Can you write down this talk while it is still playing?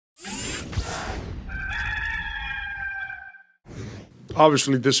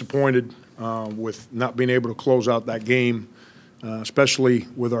Obviously disappointed with not being able to close out that game, especially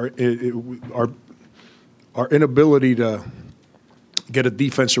with our inability to get a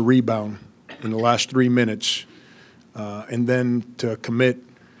defensive rebound in the last 3 minutes, and then to commit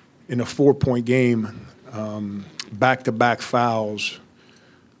in a 4-point game, back-to-back fouls.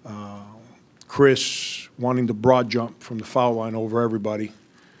 Chris wanting to broad jump from the foul line over everybody.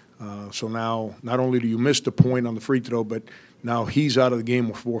 So now not only do you miss the point on the free throw, but now he's out of the game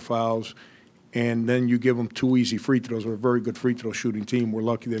with 4 fouls, and then you give him 2 easy free throws. We're a very good free throw shooting team. We're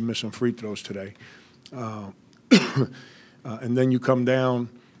lucky they're missing free throws today. And then you come down,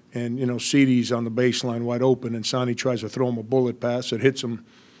 and, you know, Ceedy's on the baseline wide open, and Sonny tries to throw him a bullet pass. It hits him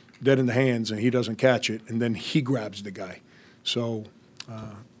dead in the hands, and he doesn't catch it, and then he grabs the guy. So,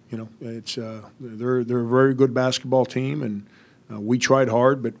 you know, it's they're a very good basketball team, and we tried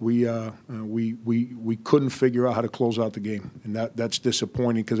hard, but we couldn't figure out how to close out the game, and that's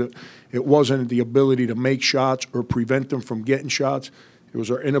disappointing because it wasn't the ability to make shots or prevent them from getting shots. It was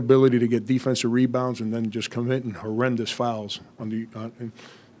our inability to get defensive rebounds and then just committing horrendous fouls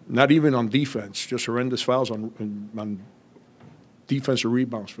not even on defense, just horrendous fouls on defensive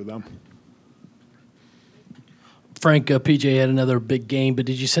rebounds for them. Frank, PJ had another big game, but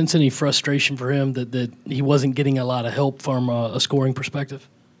did you sense any frustration for him that he wasn't getting a lot of help from a scoring perspective?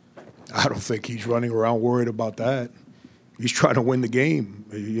 I don't think he's running around worried about that. He's trying to win the game.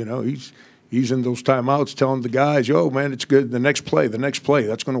 You know, he's in those timeouts telling the guys, "Yo, man, it's good. The next play,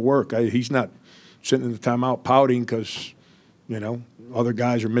 that's going to work." He's not sitting in the timeout pouting because, you know, other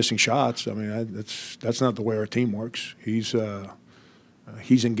guys are missing shots. I mean, that's not the way our team works. He's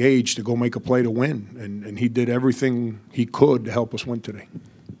engaged to go make a play to win, and he did everything he could to help us win today.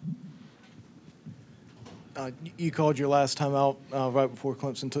 You called your last time out right before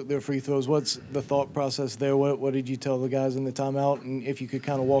Clemson took their free throws. What's the thought process there? What did you tell the guys in the timeout? And if you could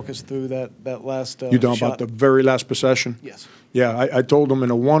kind of walk us through that last You're talking about the very last possession? Yes. Yeah, I told them in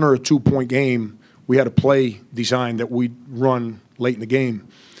a 1 or a 2 point game, we had a play design that we'd run late in the game.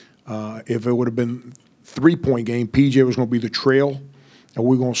 If it would have been 3 point game, PJ was going to be the trail, and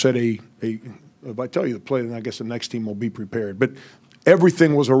we're going to set if I tell you the play, then I guess the next team will be prepared. But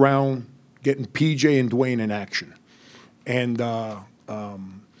everything was around getting PJ and Dwayne in action. And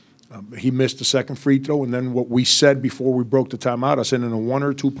he missed the second free throw. And then what we said before we broke the timeout, I said in a 1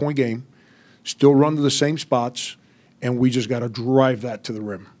 or 2 point game, still run to the same spots, and we just got to drive that to the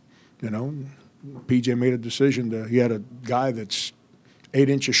rim. You know, PJ made a decision he had a guy that's 8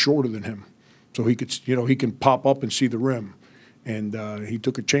 inches shorter than him. So he could, you know, he can pop up and see the rim. And he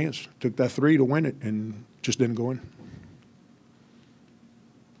took a chance, took that 3 to win it, and just didn't go in.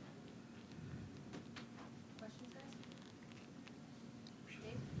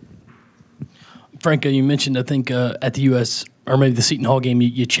 Frank, you mentioned, I think, at the U.S. or maybe the Seton Hall game,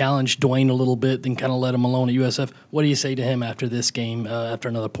 you challenged Dwayne a little bit, then kind of let him alone at USF. What do you say to him after this game, after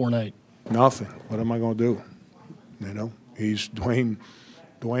another poor night? Nothing. What am I going to do? You know, Dwayne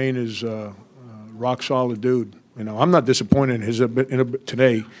is a rock-solid dude. You know, I'm not disappointed in his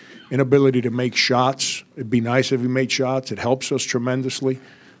today inability to make shots. It'd be nice if he made shots. It helps us tremendously.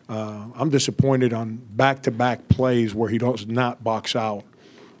 I'm disappointed on back-to-back plays where he does not box out.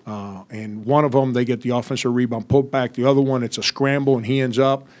 And one of them, they get the offensive rebound, put back. The other one, it's a scramble, and he ends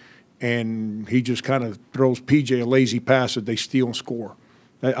up, and he just kind of throws PJ a lazy pass that they steal and score.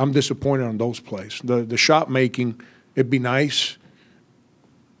 I'm disappointed on those plays. The shot making, it'd be nice.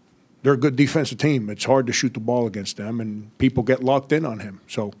 They're a good defensive team. It's hard to shoot the ball against them, and people get locked in on him.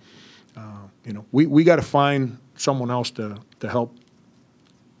 So, you know, we got to find someone else to help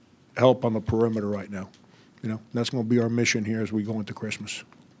on the perimeter right now. You know, that's going to be our mission here as we go into Christmas.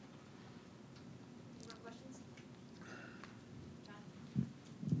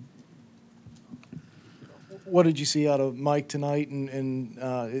 What did you see out of Mike tonight? And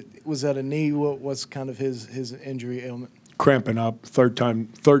was that a knee? What's kind of his injury ailment? Cramping up. Third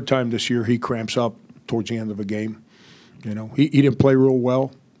time this year he cramps up towards the end of a game. You know, he didn't play real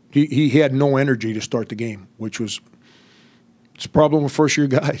well. He had no energy to start the game, which was it's a problem with first-year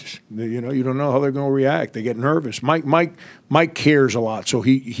guys. You know, you don't know how they're going to react. They get nervous. Mike cares a lot, so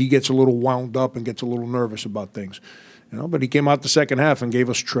he gets a little wound up and gets a little nervous about things. You know, but he came out the second half and gave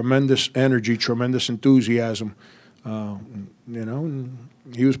us tremendous energy, tremendous enthusiasm. You know, and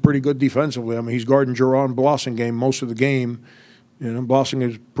he was pretty good defensively. I mean, he's guarding Jerron Blossingame most of the game. You know, Blossingame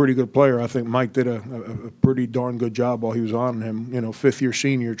is a pretty good player. I think Mike did a pretty darn good job while he was on him. You know, fifth-year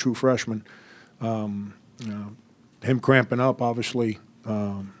senior, true freshman. Him cramping up obviously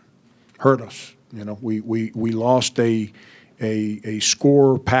hurt us. You know, we lost a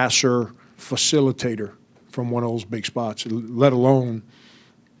scorer, passer, facilitator from one of those big spots, let alone,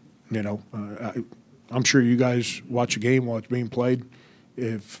 I'm sure you guys watch a game while it's being played.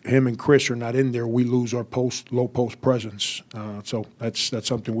 If him and Chris are not in there, we lose our low post presence. So that's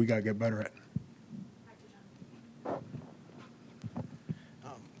something we got to get better at.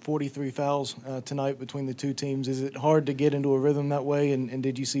 43 fouls tonight between the two teams. Is it hard to get into a rhythm that way? And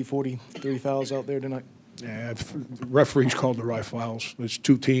did you see 43 fouls out there tonight? Yeah, the referees called the right fouls. It's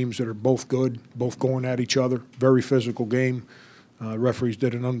two teams that are both good, both going at each other. Very physical game. Referees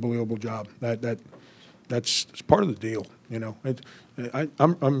did an unbelievable job. That's part of the deal.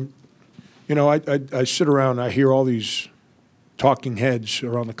 I sit around. I hear all these talking heads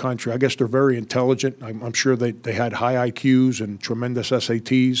around the country. I guess they're very intelligent. I'm sure they had high IQs and tremendous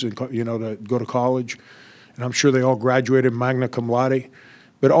SATs and to go to college, and I'm sure they all graduated magna cum laude.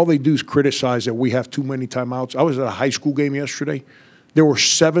 But all they do is criticize that we have too many timeouts. I was at a high school game yesterday. There were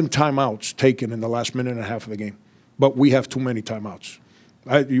 7 timeouts taken in the last minute and a half of the game, but we have too many timeouts.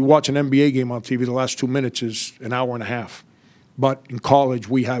 You watch an NBA game on TV, the last 2 minutes is an hour and a half. But in college,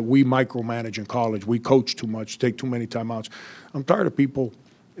 we micromanage in college. We coach too much, take too many timeouts. I'm tired of people,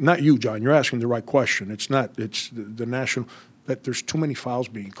 not you, John, you're asking the right question. It's the national, that there's too many fouls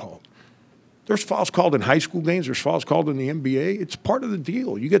being called. There's fouls called in high school games. There's fouls called in the NBA. It's part of the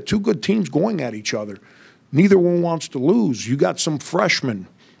deal. You get two good teams going at each other. Neither one wants to lose. You got some freshmen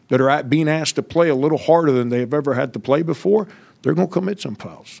that are being asked to play a little harder than they've ever had to play before. They're going to commit some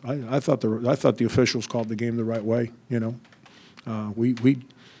fouls. I thought the officials called the game the right way. We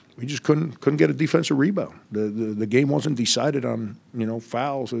just couldn't get a defensive rebound. The game wasn't decided on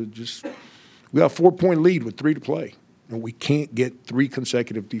fouls. We got a 4-point lead with 3 to play, and we can't get 3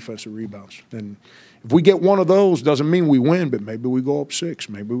 consecutive defensive rebounds. And if we get one of those, doesn't mean we win, but maybe we go up 6,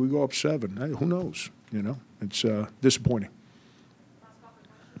 maybe we go up 7. Who knows? It's disappointing.